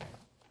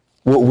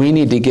 what we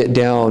need to get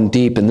down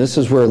deep, and this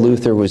is where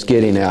Luther was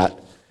getting at,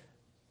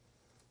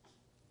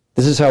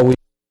 this is how we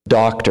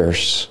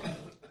doctors,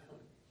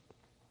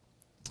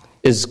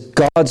 is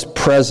God's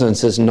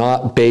presence is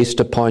not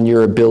based upon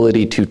your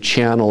ability to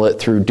channel it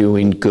through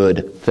doing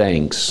good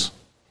things.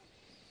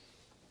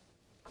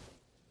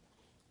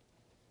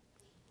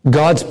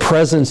 God's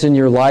presence in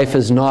your life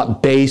is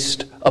not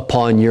based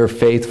upon your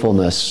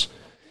faithfulness.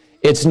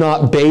 It's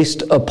not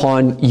based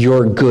upon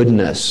your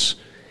goodness.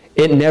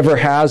 It never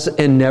has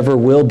and never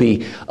will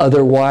be.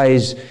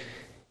 Otherwise,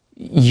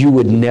 you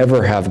would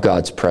never have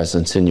God's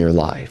presence in your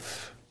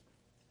life.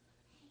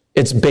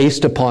 It's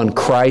based upon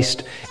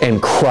Christ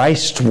and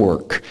Christ's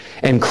work,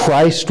 and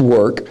Christ's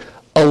work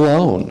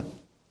alone.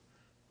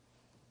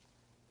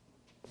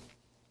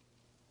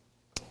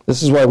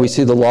 This is why we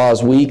see the law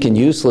as weak and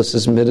useless,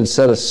 as meant and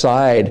set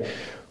aside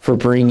for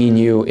bringing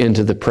you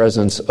into the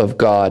presence of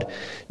God.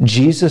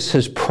 Jesus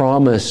has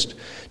promised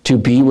to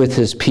be with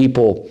His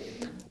people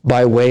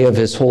by way of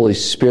His Holy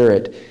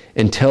Spirit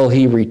until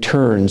He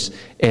returns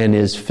and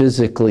is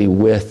physically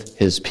with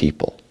His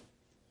people.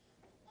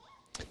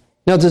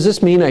 Now, does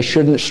this mean I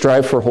shouldn't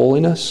strive for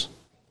holiness?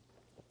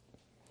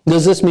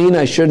 Does this mean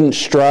I shouldn't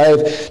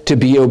strive to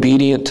be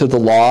obedient to the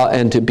law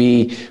and to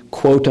be,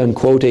 quote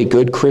unquote, a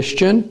good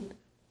Christian?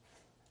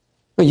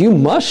 Well, you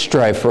must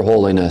strive for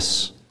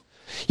holiness.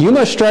 You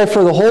must strive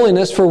for the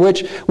holiness for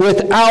which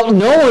without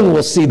no one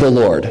will see the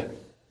Lord.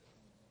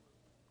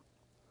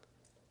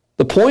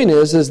 The point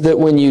is that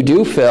when you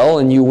do fail,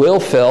 and you will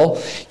fail,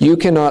 you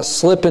cannot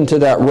slip into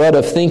that rut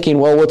of thinking,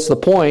 well, what's the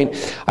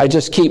point? I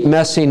just keep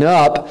messing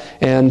up,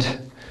 and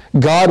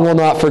God will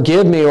not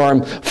forgive me, or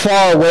I'm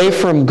far away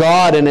from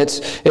God, and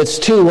it's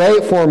too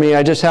late for me.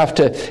 I just have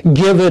to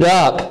give it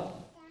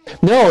up.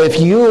 No,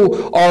 if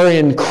you are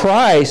in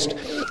Christ,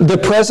 the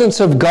presence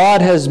of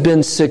God has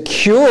been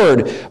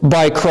secured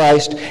by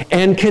Christ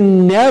and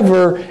can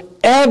never,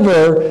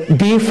 ever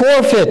be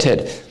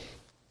forfeited.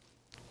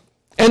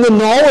 And the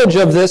knowledge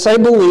of this, I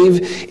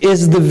believe,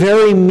 is the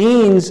very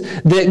means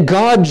that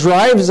God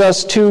drives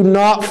us to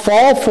not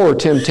fall for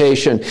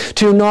temptation,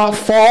 to not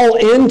fall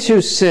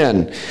into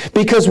sin,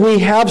 because we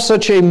have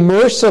such a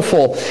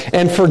merciful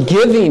and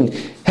forgiving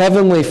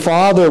Heavenly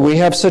Father. We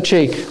have such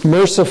a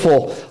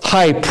merciful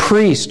high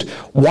priest.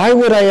 Why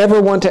would I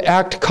ever want to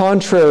act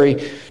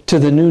contrary to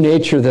the new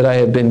nature that I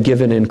have been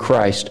given in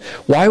Christ?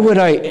 Why would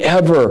I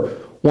ever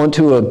want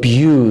to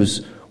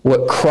abuse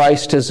what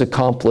Christ has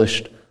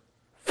accomplished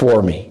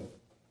for me?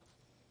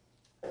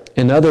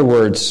 In other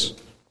words,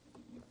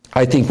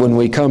 I think when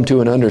we come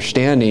to an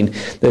understanding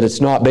that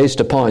it's not based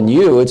upon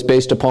you, it's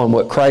based upon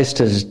what Christ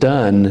has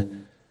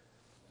done,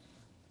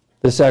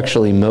 this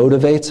actually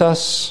motivates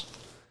us.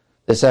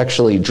 This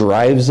actually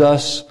drives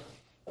us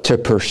to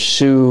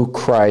pursue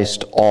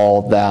Christ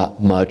all that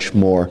much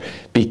more,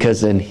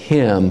 because in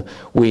Him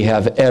we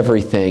have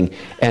everything,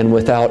 and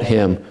without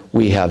Him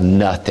we have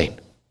nothing.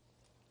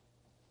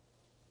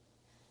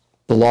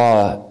 The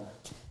law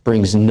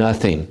brings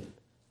nothing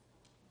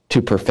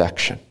to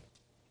perfection.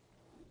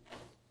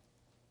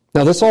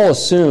 Now, this all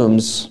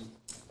assumes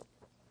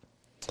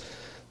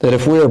that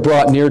if we are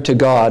brought near to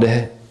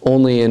God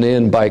only and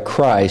in by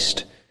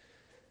Christ,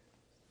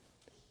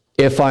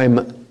 if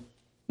I'm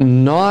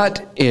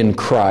not in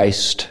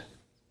Christ,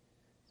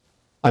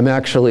 I'm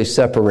actually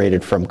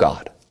separated from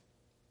God.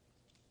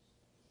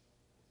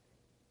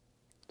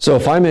 So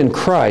if I'm in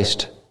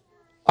Christ,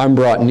 I'm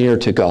brought near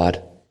to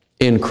God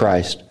in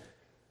Christ.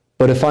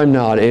 But if I'm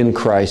not in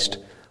Christ,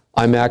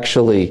 I'm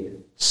actually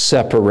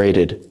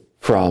separated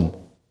from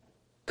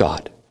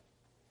God.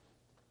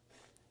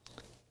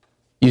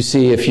 You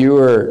see, if you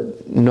are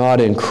not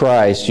in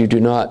Christ, you do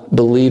not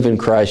believe in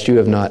Christ, you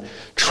have not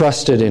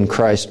trusted in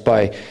Christ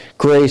by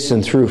grace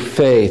and through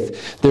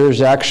faith,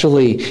 there's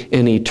actually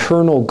an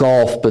eternal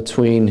gulf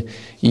between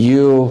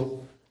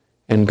you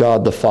and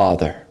God the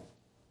Father.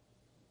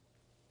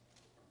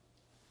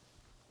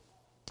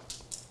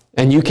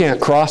 And you can't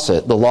cross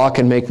it. The law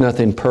can make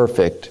nothing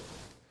perfect.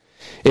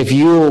 If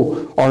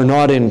you are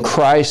not in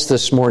Christ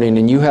this morning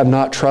and you have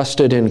not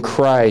trusted in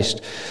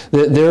Christ,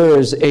 that there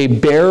is a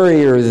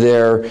barrier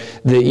there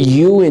that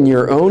you in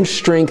your own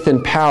strength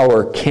and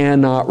power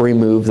cannot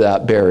remove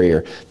that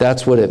barrier.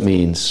 That's what it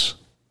means.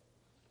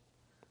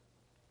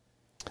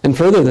 And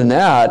further than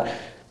that,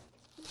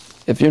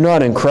 if you're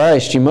not in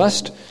Christ, you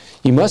must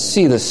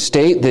see the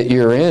state that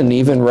you're in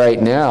even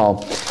right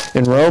now.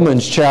 In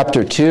Romans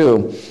chapter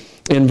 2,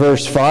 in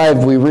verse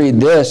 5, we read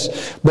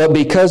this, "But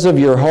because of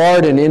your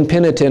hard and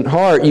impenitent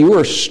heart, you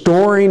are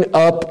storing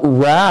up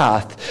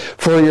wrath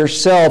for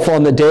yourself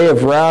on the day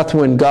of wrath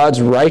when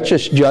God's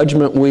righteous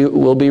judgment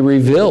will be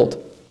revealed."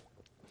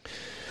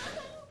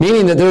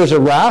 Meaning that there's a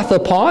wrath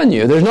upon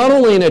you. There's not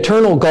only an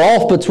eternal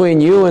gulf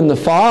between you and the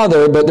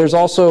Father, but there's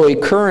also a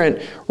current,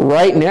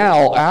 right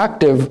now,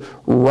 active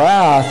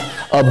wrath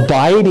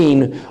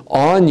abiding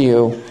on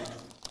you,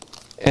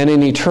 and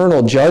an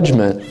eternal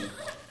judgment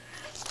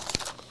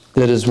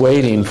that is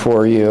waiting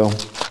for you.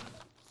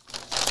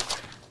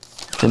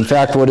 In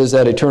fact, what is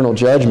that eternal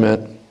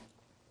judgment?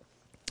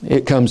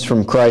 It comes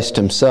from Christ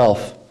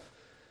Himself.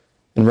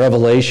 In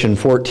Revelation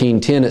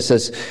 14:10 it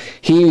says,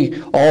 "He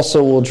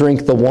also will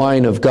drink the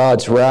wine of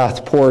God's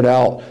wrath poured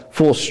out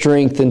full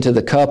strength into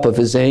the cup of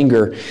His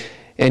anger,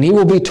 and He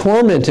will be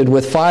tormented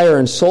with fire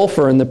and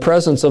sulfur in the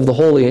presence of the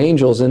holy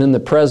angels and in the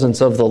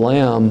presence of the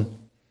Lamb."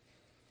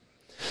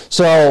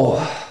 So,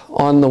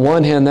 on the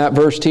one hand, that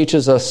verse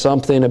teaches us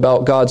something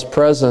about God's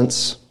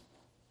presence,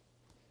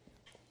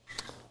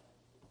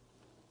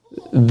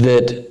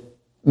 that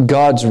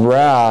God's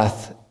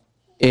wrath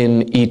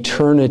in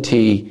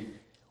eternity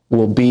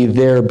will be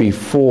there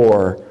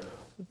before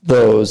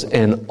those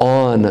and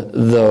on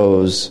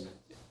those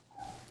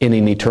in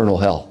an eternal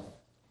hell.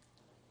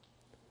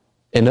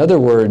 In other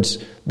words,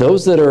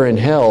 those that are in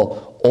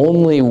hell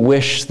only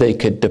wish they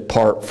could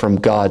depart from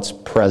God's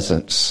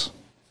presence,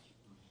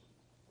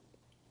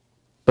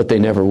 but they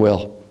never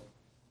will.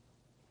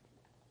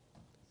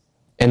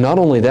 And not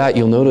only that,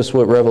 you'll notice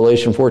what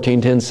Revelation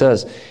 14:10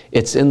 says.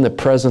 It's in the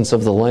presence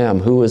of the Lamb.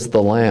 Who is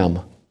the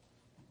Lamb?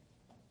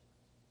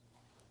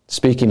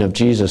 Speaking of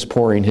Jesus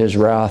pouring his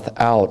wrath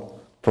out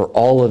for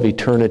all of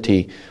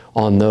eternity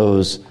on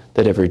those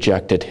that have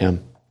rejected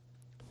him.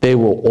 They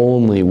will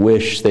only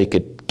wish they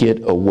could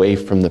get away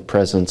from the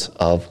presence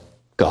of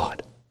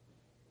God.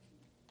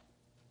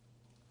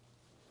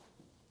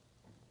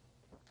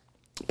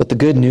 But the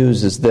good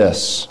news is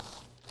this.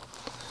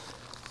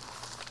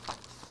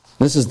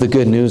 This is the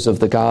good news of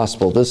the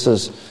gospel. This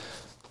is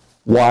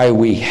why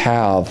we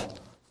have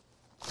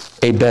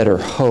a better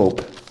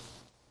hope.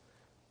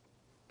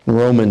 In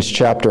Romans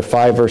chapter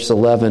 5, verse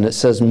 11, it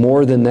says,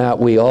 "More than that,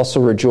 we also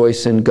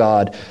rejoice in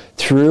God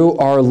through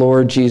our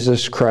Lord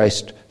Jesus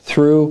Christ,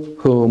 through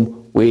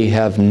whom we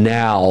have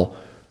now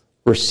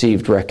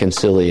received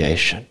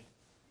reconciliation."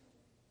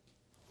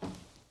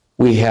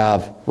 We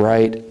have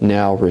right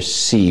now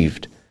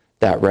received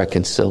that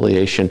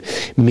reconciliation,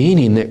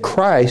 meaning that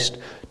Christ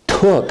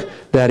took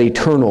that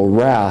eternal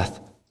wrath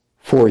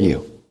for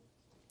you.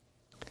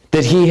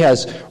 That he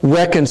has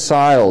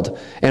reconciled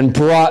and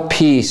brought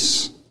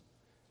peace,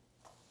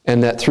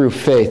 and that through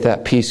faith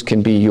that peace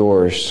can be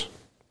yours.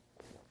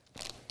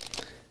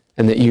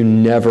 And that you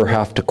never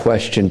have to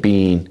question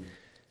being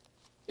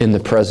in the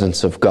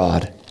presence of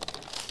God.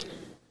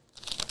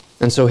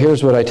 And so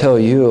here's what I tell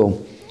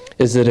you,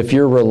 is that if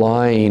you're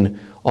relying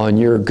on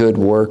your good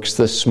works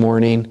this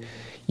morning,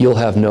 you'll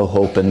have no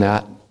hope in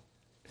that.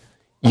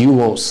 You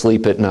won't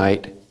sleep at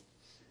night.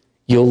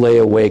 You'll lay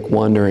awake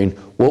wondering,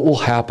 what will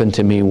happen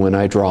to me when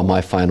I draw my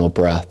final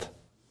breath?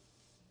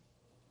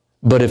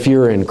 But if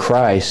you're in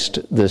Christ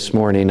this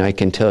morning, I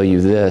can tell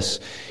you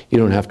this, you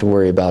don't have to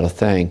worry about a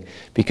thing,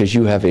 because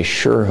you have a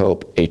sure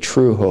hope, a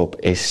true hope,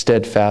 a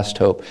steadfast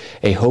hope,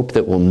 a hope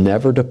that will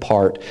never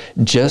depart,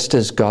 just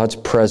as God's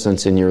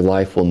presence in your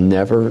life will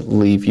never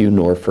leave you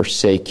nor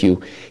forsake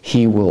you.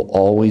 He will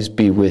always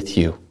be with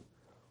you.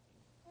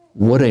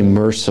 What a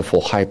merciful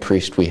high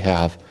priest we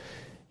have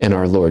in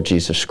our Lord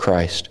Jesus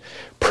Christ.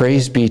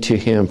 Praise be to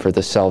him for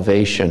the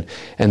salvation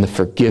and the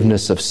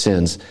forgiveness of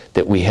sins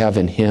that we have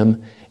in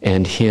him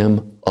and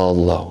him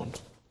alone.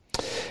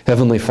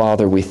 Heavenly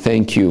Father, we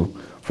thank you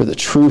for the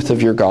truth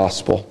of your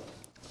gospel,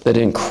 that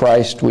in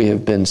Christ we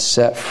have been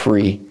set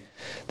free,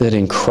 that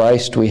in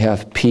Christ we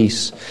have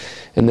peace,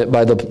 and that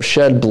by the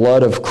shed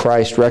blood of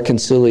Christ,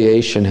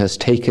 reconciliation has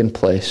taken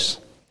place.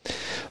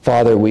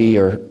 Father, we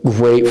are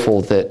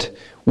grateful that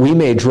we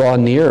may draw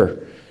near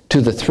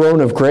to the throne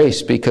of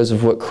grace because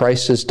of what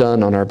Christ has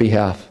done on our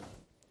behalf.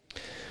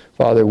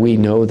 Father, we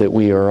know that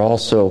we are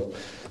also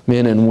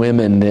men and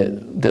women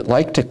that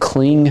like to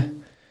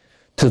cling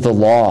to the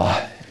law,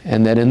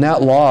 and that in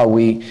that law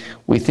we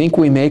think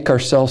we make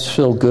ourselves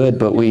feel good,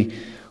 but if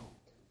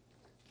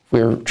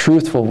we're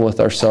truthful with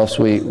ourselves,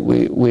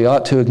 we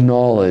ought to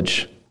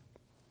acknowledge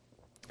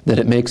that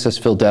it makes us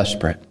feel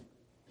desperate.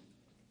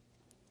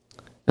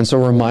 And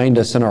so remind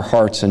us in our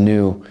hearts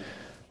anew,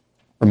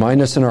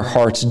 remind us in our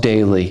hearts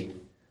daily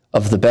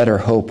of the better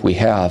hope we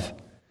have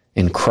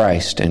in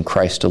Christ and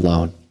Christ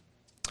alone.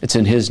 It's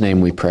in his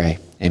name we pray.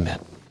 Amen.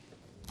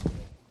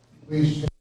 Please.